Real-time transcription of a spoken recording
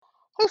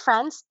Hey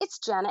friends, it's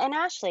Jenna and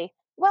Ashley.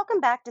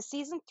 Welcome back to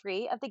season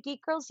 3 of the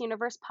Geek Girls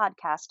Universe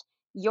podcast,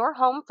 your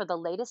home for the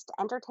latest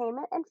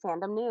entertainment and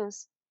fandom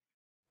news.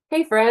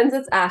 Hey friends,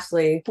 it's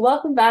Ashley.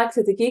 Welcome back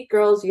to the Geek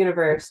Girls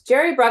universe.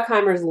 Jerry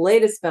Bruckheimer's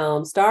latest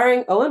film,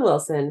 starring Owen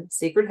Wilson,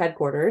 Secret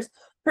Headquarters,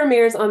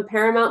 premieres on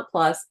Paramount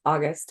Plus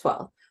August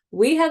 12th.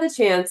 We had the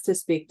chance to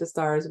speak to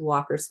stars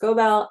Walker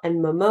Scobell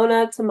and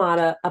Momona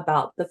Tamata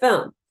about the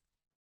film.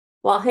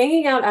 While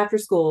hanging out after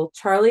school,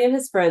 Charlie and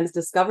his friends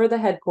discover the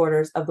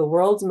headquarters of the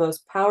world's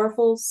most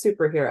powerful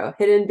superhero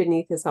hidden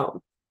beneath his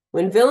home.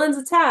 When villains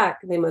attack,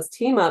 they must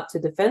team up to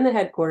defend the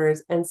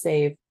headquarters and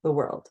save the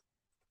world.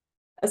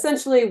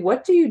 Essentially,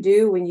 what do you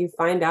do when you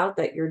find out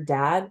that your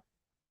dad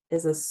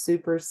is a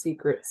super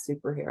secret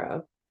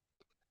superhero?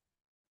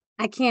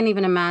 I can't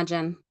even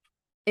imagine.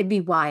 It'd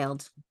be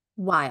wild.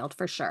 Wild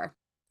for sure.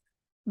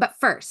 But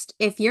first,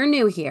 if you're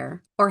new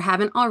here or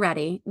haven't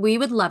already, we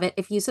would love it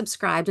if you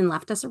subscribed and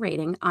left us a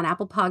rating on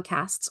Apple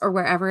Podcasts or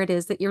wherever it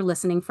is that you're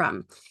listening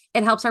from.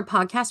 It helps our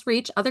podcast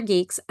reach other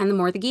geeks, and the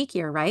more the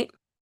geekier, right?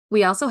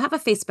 We also have a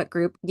Facebook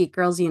group, Geek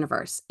Girls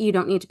Universe. You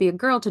don't need to be a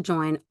girl to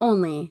join,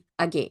 only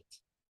a geek.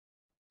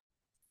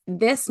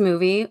 This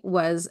movie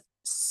was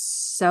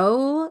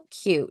so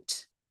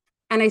cute.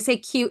 And I say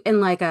cute in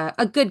like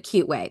a good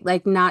cute way,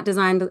 like not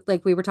designed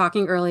like we were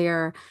talking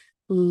earlier,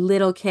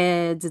 little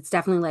kids. It's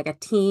definitely like a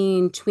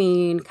tween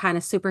kind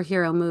of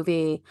superhero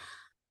movie,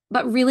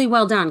 but really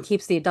well done.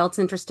 Keeps the adults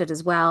interested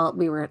as well.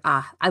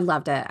 I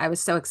loved it. I was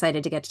so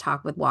excited to get to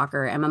talk with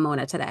Walker and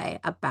Momona today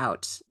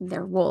about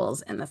their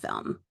roles in the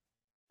film.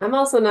 I'm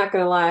also not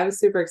going to lie, I was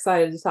super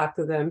excited to talk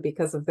to them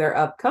because of their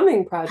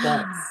upcoming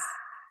projects.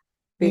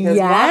 Because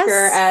Yes.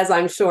 Walker, as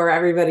I'm sure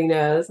everybody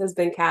knows, has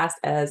been cast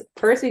as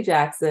Percy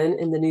Jackson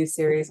in the new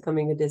series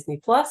coming to Disney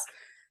Plus.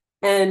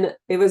 And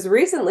it was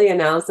recently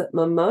announced that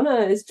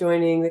Momona is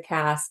joining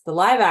the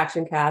live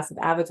action cast of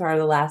Avatar: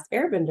 The Last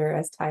Airbender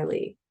as Ty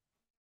Lee.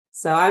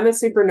 So I'm a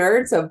super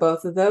nerd, so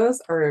both of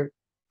those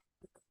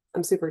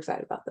I'm super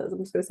excited about those. I'm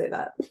just going to say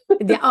that.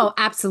 Yeah, oh,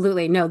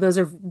 absolutely. No, those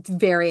are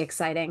very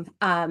exciting.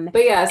 But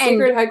yeah,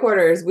 Secret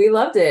Headquarters, we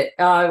loved it.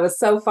 It was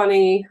so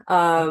funny.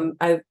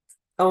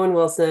 Owen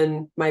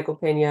Wilson, Michael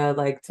Pena,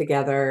 like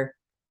together,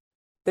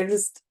 they're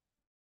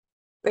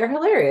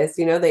hilarious.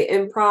 You know, they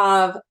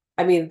improv.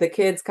 I mean, the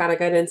kids kind of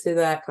got into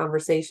that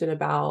conversation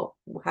about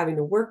having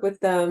to work with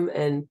them,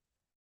 and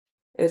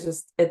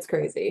it's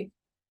crazy.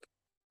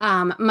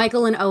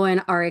 Michael and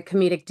Owen are a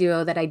comedic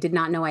duo that I did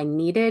not know I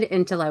needed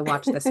until I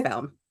watched this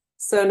film.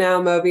 So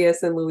now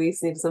Mobius and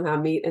Luis need to somehow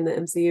meet in the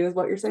MCU, is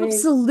what you're saying?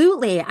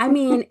 Absolutely. I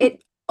mean,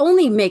 it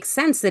only makes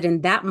sense that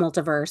in that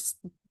multiverse,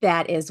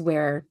 that is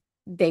where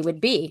they would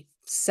be.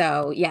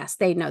 So yes,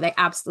 they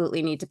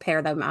absolutely need to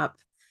pair them up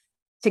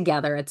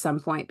together at some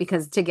point,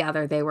 because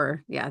together they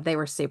were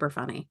super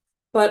funny.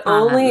 But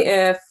only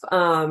if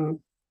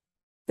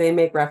they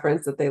make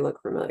reference that they look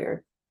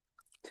familiar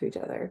to each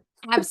other.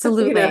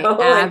 Absolutely. You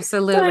know,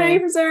 absolutely.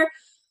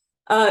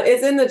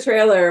 It's in the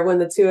trailer when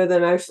the two of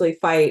them actually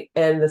fight,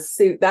 and the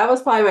suit, that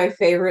was probably my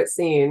favorite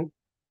scene,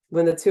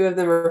 when the two of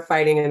them are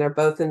fighting and they're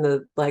both in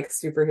the like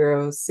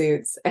superhero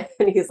suits,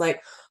 and he's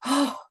like,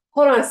 oh,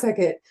 hold on a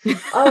second.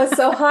 Oh, it's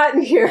so hot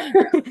in here.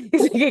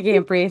 He's like, I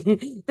can't breathe.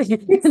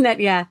 And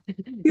that, yeah.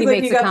 He's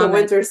like, you got the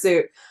winter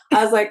suit.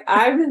 I was like,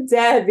 I'm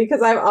dead,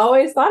 because I've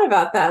always thought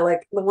about that.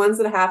 Like the ones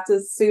that have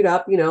to suit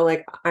up, you know,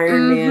 like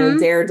Iron Man,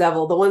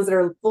 Daredevil, the ones that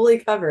are fully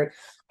covered.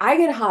 I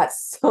get hot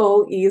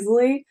so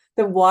easily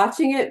that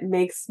watching it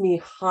makes me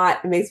hot.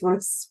 It makes me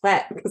want to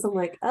sweat, because I'm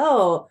like,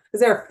 oh,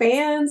 is there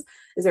fans?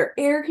 Is there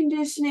air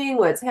conditioning?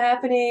 What's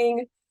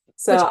happening?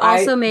 So which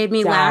also made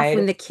me laugh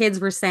when the kids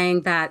were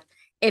saying that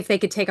if they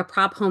could take a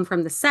prop home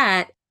from the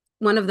set,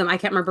 one of them, I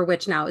can't remember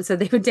which now, so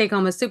they would take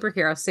home a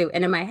superhero suit.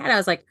 And in my head, I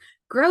was like,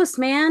 gross,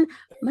 man.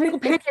 Michael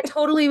Pena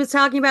totally was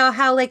talking about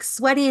how like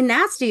sweaty and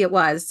nasty it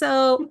was.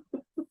 So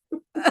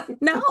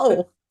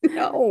no.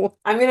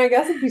 I mean, I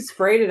guess if you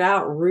sprayed it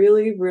out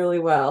really, really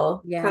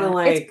well, kind of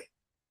like,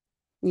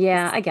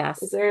 yeah, I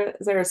guess. Is there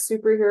a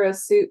superhero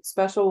suit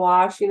special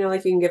wash, you know,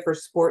 like you can get for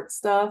sports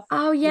stuff?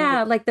 Oh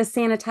yeah, like the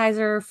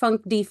sanitizer,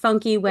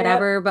 funky,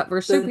 whatever, yep. But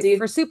for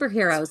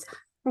superheroes.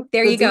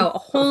 There you go, a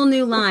whole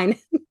new line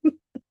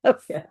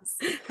of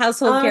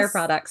household care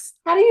products.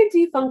 How do you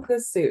defunk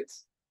this suit?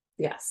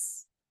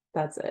 Yes,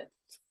 that's it.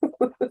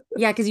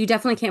 Yeah, because you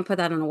definitely can't put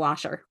that in a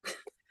washer.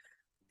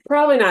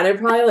 Probably not.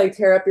 It'd probably like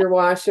tear up your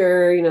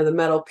washer, you know, the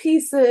metal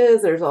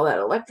pieces. There's all that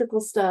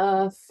electrical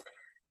stuff.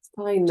 It's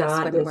probably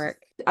not. Wouldn't work.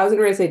 I was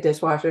going to say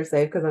dishwasher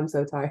safe because I'm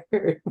so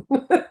tired.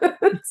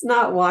 It's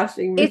not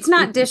washing. It's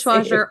not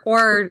dishwasher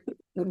safe.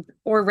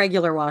 or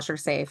regular washer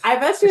safe. I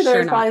bet you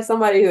there's probably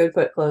somebody who would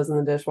put clothes in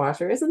the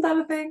dishwasher. Isn't that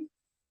a thing?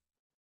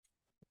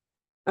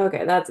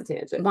 Okay, that's a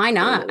tangent. Why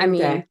not? I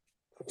mean,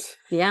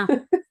 yeah.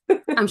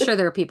 I'm sure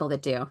there are people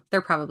that do.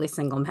 They're probably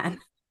single men.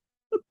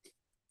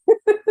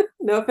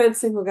 No offense,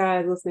 single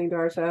guys listening to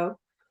our show.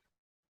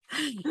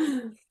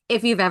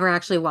 If you've ever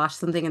actually washed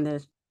something in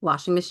the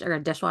washing machine or a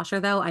dishwasher,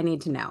 though, I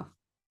need to know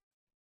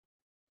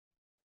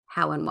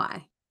how and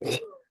why.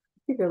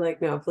 You're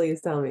like, no,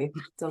 please tell me.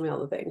 Tell me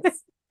all the things.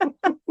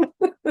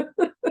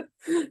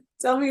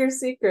 Tell me your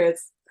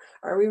secrets.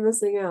 Are we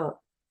missing out?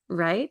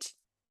 Right?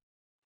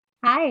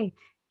 Hi.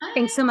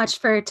 Thanks so Hi. much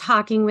for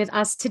talking with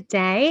us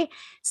today.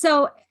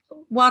 So,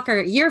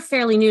 Walker, you're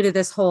fairly new to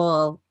this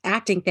whole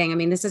acting thing. I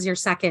mean, this is your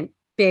second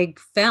big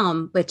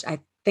film, which I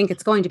think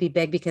it's going to be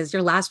big because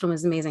your last one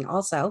was amazing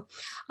also.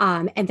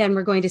 And then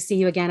we're going to see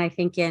you again, I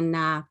think,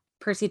 in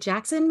Percy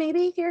Jackson,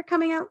 maybe here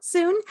coming out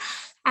soon.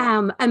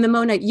 And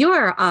Mimona,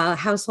 you're a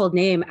household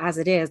name as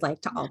it is,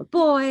 like To All the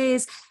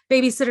Boys,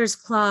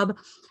 Babysitters Club.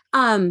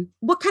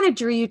 What kind of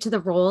drew you to the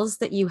roles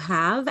that you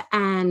have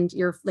and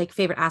your like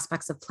favorite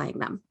aspects of playing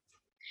them?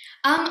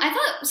 I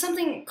thought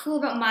something cool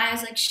about Maya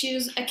is like she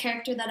was a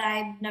character that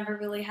I never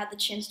really had the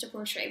chance to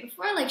portray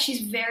before. Like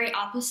she's very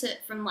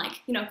opposite from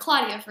like,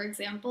 Claudia, for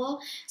example.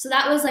 So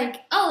that was like,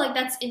 oh, like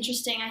that's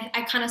interesting.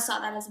 I kind of saw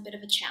that as a bit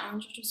of a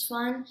challenge, which was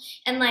fun.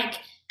 And like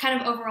kind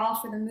of overall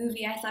for the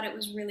movie, I thought it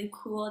was really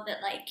cool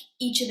that like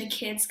each of the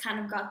kids kind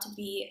of got to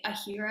be a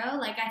hero.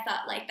 Like I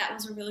thought like that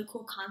was a really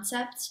cool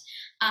concept.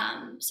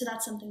 So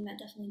that's something that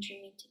definitely drew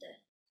me to the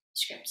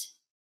script.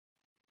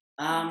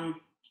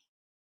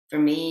 For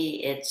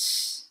me,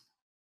 it's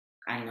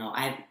I don't know.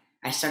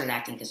 I started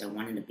acting because I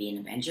wanted to be an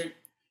Avenger,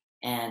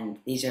 and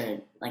these are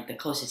like the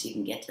closest you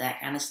can get to that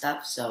kind of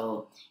stuff.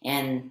 So,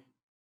 and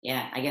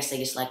yeah, I guess they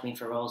just like me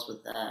for roles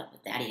with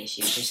daddy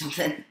issues or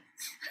something.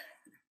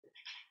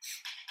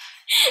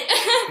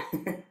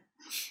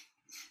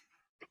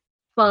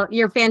 Well,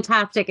 you're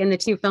fantastic in the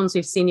two films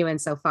we've seen you in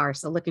so far.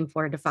 So looking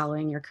forward to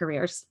following your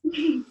careers.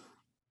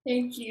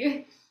 Thank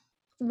you.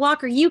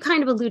 Walker, you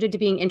kind of alluded to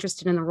being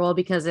interested in the role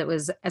because it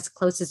was as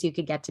close as you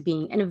could get to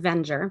being an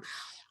Avenger.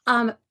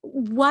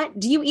 What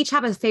do you each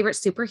have a favorite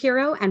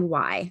superhero and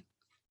why?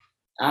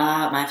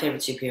 My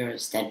favorite superhero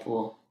is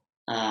Deadpool.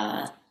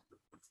 I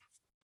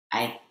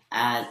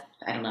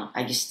don't know.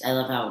 I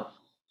love how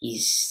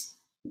he's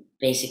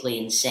basically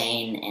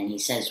insane and he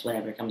says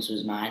whatever comes to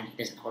his mind.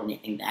 He doesn't hold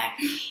anything back.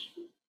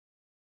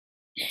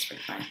 That's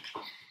pretty fun.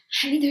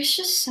 I mean, there's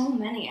just so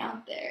many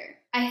out there.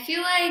 I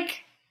feel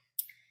like,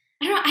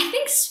 I don't know, I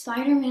think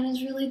Spider-Man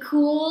is really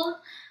cool.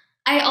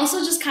 I also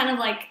just kind of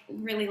like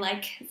really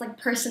like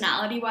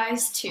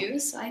personality-wise too.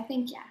 So I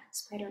think, yeah,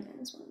 Spider-Man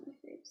is one of my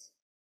favorites.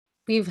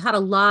 We've had a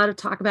lot of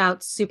talk about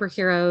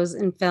superheroes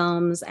in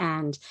films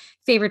and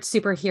favorite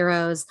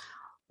superheroes.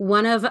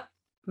 One of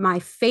my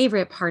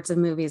favorite parts of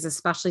movies,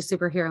 especially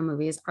superhero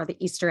movies, are the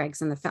Easter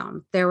eggs in the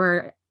film. There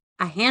were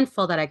a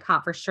handful that I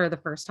caught for sure the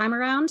first time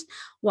around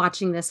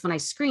watching this when I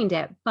screened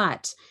it,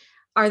 but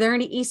are there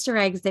any Easter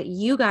eggs that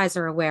you guys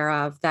are aware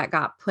of that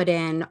got put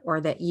in or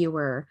that you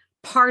were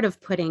part of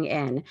putting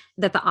in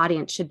that the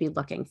audience should be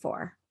looking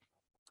for?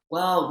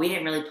 Well, we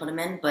didn't really put them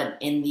in, but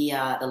in the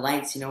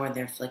lights, where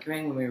they're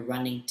flickering when we were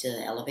running to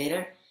the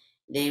elevator,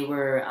 they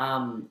were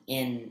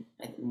in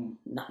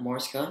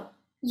Morse code,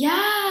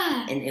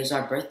 Yeah, and it was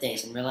our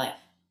birthdays in real life.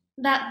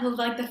 that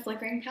like the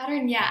flickering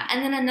pattern. Yeah,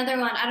 and then another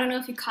one. I don't know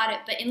if you caught it,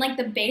 but in like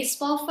the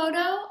baseball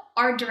photo,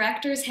 our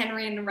directors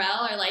Henry and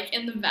Rel are like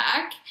in the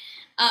back,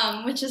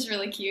 which is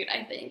really cute,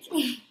 I think.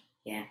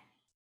 Yeah.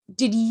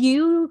 Did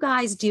you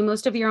guys do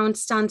most of your own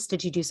stunts?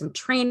 Did you do some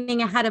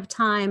training ahead of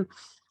time?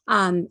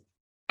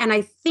 And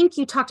I think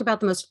you talked about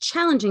the most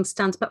challenging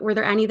stunts, but were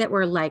there any that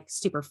were like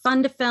super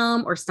fun to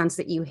film or stunts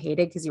that you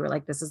hated because you were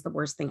like, this is the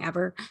worst thing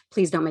ever.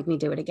 Please don't make me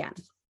do it again.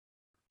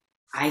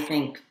 I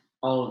think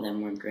all of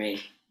them were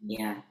great.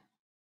 Yeah.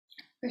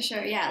 For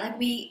sure, yeah. Like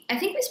I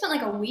think we spent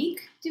like a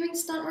week doing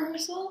stunt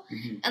rehearsal,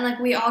 Hmm. and like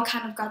we all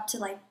kind of got to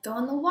like go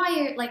on the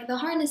wire, like the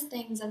harness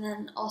things, and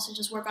then also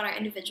just work on our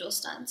individual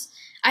stunts.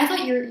 I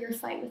thought your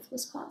fight with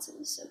Wisconsin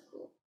was so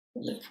cool.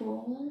 With the Yeah.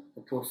 pool,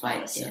 The pool that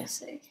fight. was so Yeah.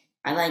 sick.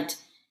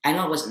 I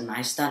know it wasn't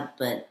my stunt,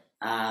 but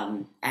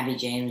Abby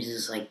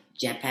James's like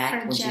jetpack Her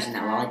when she was in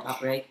that jetpack.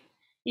 lollipop rig.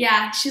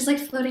 Yeah, she's like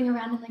floating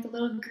around in like a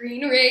little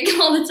green rig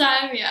all the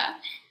time. Yeah.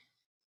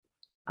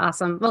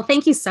 Awesome. Well,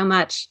 thank you so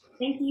much.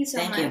 Thank you so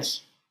Thank you.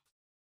 much.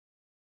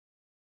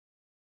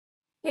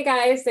 Hey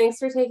guys, thanks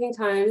for taking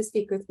time to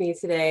speak with me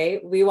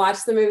today. We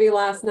watched the movie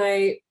last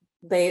night.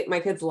 My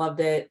kids loved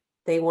it.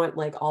 They want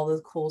like all the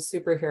cool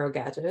superhero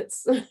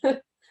gadgets.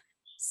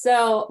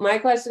 So my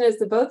question is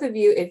to both of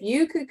you, if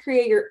you could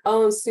create your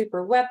own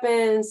super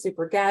weapon,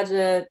 super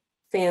gadget,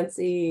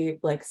 fancy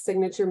like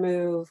signature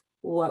move,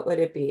 what would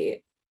it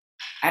be?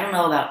 I don't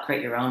know about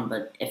create your own,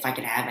 but if I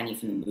could have any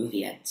from the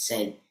movie, I'd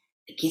say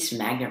the Keith's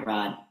magnet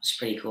rod was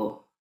pretty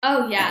cool.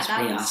 Oh yeah, That's that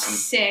pretty was awesome.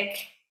 sick.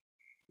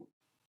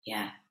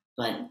 Yeah,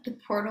 but The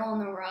portal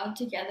and the rod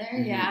together.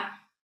 Mhm. Yeah.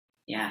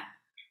 yeah.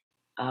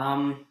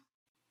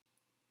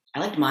 I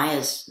liked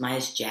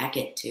Maya's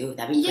jacket too.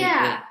 That'd be pretty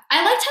Yeah, cool.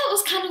 I liked how it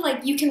was kind of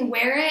like you can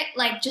wear it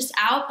like just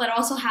out, but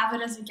also have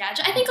it as a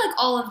gadget. I think like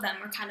all of them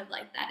are kind of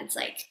like that. It's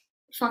like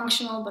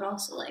functional, but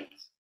also like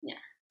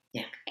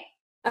Yeah.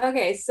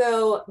 Okay,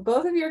 so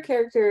both of your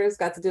characters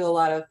got to do a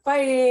lot of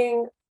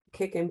fighting,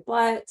 kicking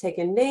butt,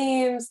 taking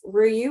names.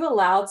 Were you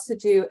allowed to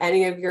do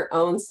any of your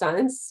own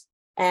stunts?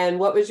 And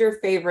what was your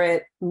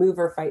favorite move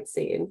or fight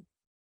scene?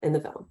 in the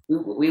film?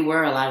 We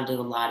were allowed to do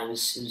a lot. It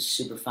was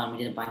super fun. We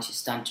did a bunch of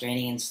stunt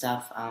training and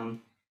stuff.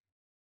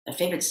 A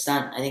favorite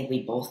stunt I think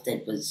we both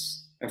did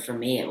was, or for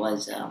me it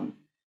was, when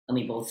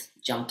we both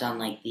jumped on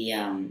like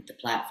the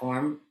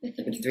platform With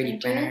with the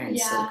 3D printer and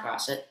slid yeah.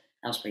 across it.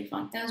 That was pretty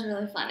fun. That was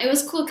really fun. It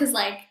was cool because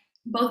like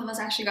both of us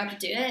actually got to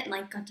do it and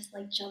like got to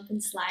like jump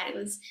and slide. It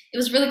was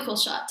a really cool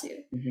shot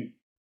too.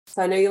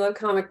 So I know you love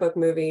comic book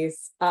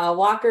movies.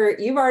 Walker,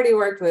 you've already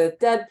worked with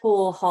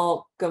Deadpool,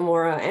 Hulk,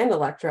 Gamora, and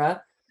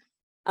Elektra.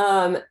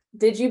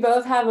 Did you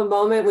both have a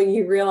moment when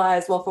you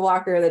realized, well, for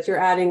Walker, that you're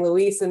adding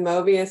Luis and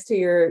Mobius to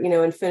your,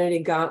 Infinity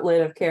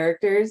Gauntlet of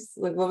characters?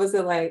 Like, what was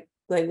it like?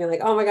 Like, you're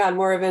like, oh my God,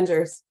 more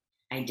Avengers.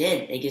 I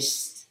did.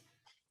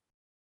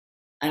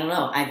 I don't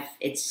know.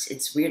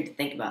 It's weird to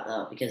think about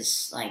though,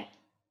 because like,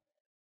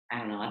 I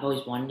don't know. I've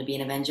always wanted to be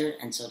an Avenger,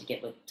 and so to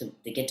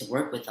get to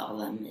work with all of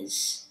them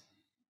is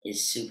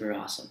super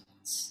awesome.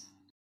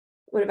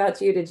 What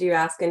about you? Did you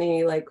ask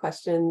any like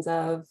questions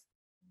of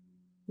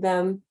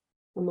them,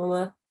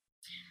 Momoa?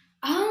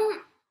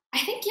 I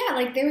think yeah,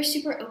 like they were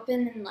super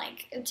open and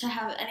like to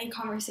have any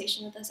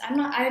conversation with us.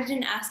 I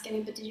didn't ask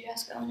any, but did you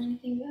ask Owen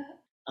anything about?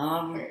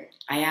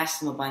 I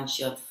asked him a bunch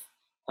of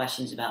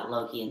questions about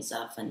Loki and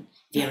stuff, and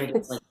if he ever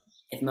gets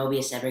if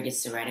Mobius ever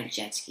gets to ride a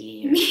jet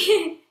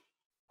ski.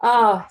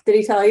 Oh, did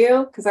he tell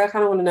you? Because I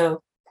kind of want to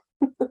know.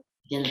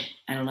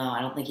 I don't know.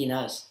 I don't think he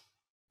knows.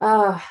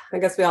 Oh, I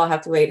guess we all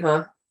have to wait,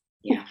 huh?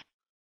 Yeah.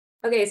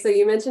 Okay, so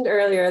you mentioned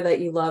earlier that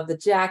you love the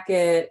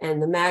jacket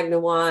and the Magna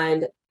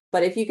Wand,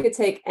 but if you could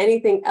take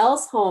anything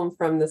else home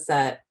from the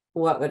set,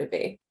 what would it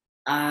be?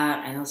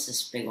 I know this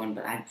is a big one,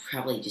 but I'd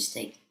probably just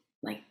take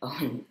like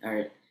Owen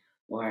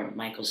or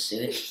Michael's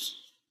suit.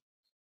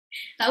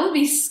 That would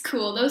be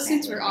cool. Those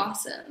suits would were be.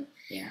 awesome.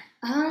 Yeah.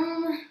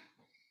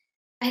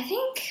 I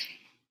think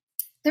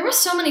there were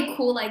so many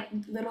cool like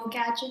little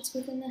gadgets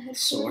within the headquarters.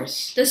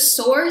 Source. The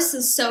source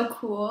is so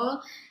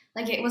cool.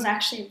 Like it was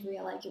actually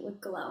real, like it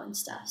would glow and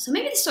stuff. So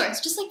maybe the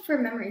source, just like for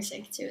memory's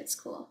sake too, it's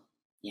cool.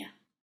 Yeah.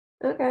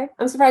 Okay.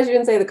 I'm surprised you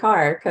didn't say the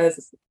car,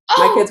 because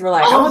my kids were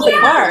like, I want the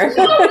car.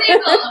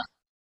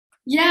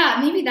 Yeah,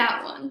 maybe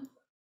that one.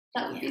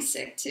 That would be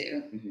sick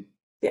too.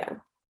 Yeah.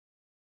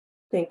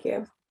 Thank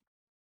you.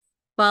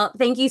 Well,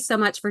 thank you so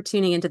much for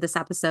tuning into this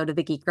episode of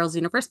the Geek Girls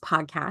Universe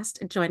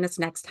podcast. Join us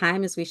next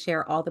time as we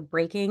share all the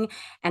breaking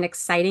and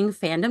exciting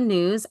fandom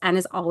news. And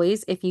as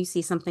always, if you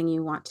see something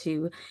you want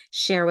to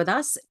share with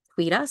us,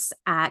 tweet us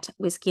at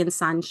Whiskey and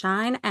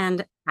Sunshine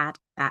and at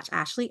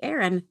Ashley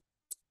Aaron.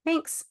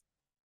 Thanks.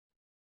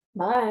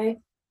 Bye.